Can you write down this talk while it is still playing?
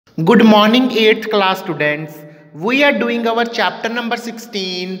Good morning, 8th class students. We are doing our chapter number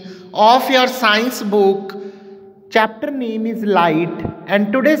 16 of your science book. Chapter name is Light,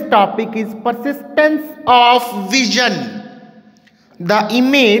 and today's topic is persistence of vision. The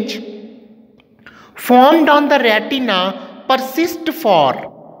image formed on the retina persists for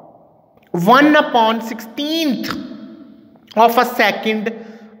 1 upon 16th of a second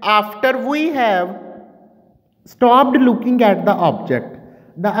after we have stopped looking at the object.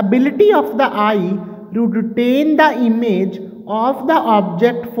 The ability of the eye to retain the image of the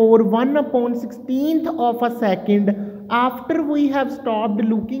object for 1 upon 16th of a second after we have stopped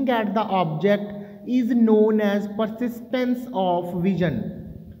looking at the object is known as persistence of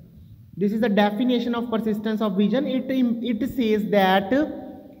vision. This is the definition of persistence of vision. It says that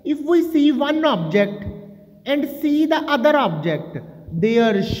if we see one object and see the other object,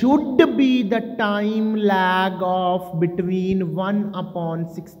 there should be the time lag of between 1 upon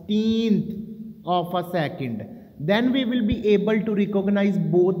 16th of a second. Then we will be able to recognize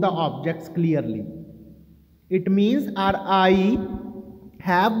both the objects clearly. It means our eye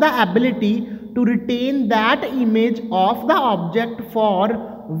have the ability to retain that image of the object for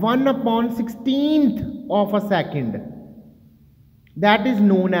 1 upon 16th of a second. That is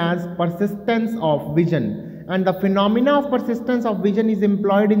known as persistence of vision, and the phenomena of persistence of vision is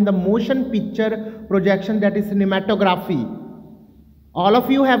employed in the motion picture projection, that is cinematography. All of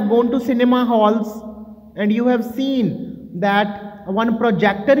you have gone to cinema halls and you have seen that one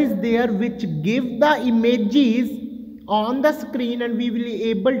projector is there which give the images on the screen and we will be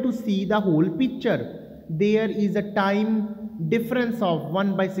able to see the whole picture. There is a time difference of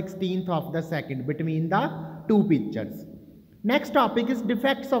 1 by 16th of the second between the two pictures. Next topic is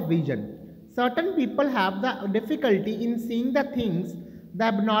defects of vision. Certain people have the difficulty in seeing the things. The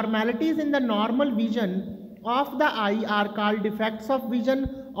abnormalities in the normal vision of the eye are called defects of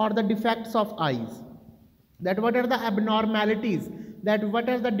vision or the defects of eyes. That what are the abnormalities? That what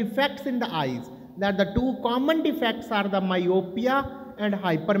are the defects in the eyes? That the two common defects are the myopia and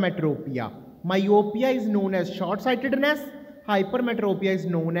hypermetropia. Myopia is known as short-sightedness. Hypermetropia is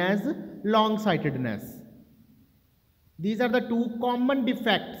known as long-sightedness. These are the two common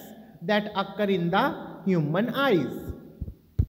defects that occur in the human eyes.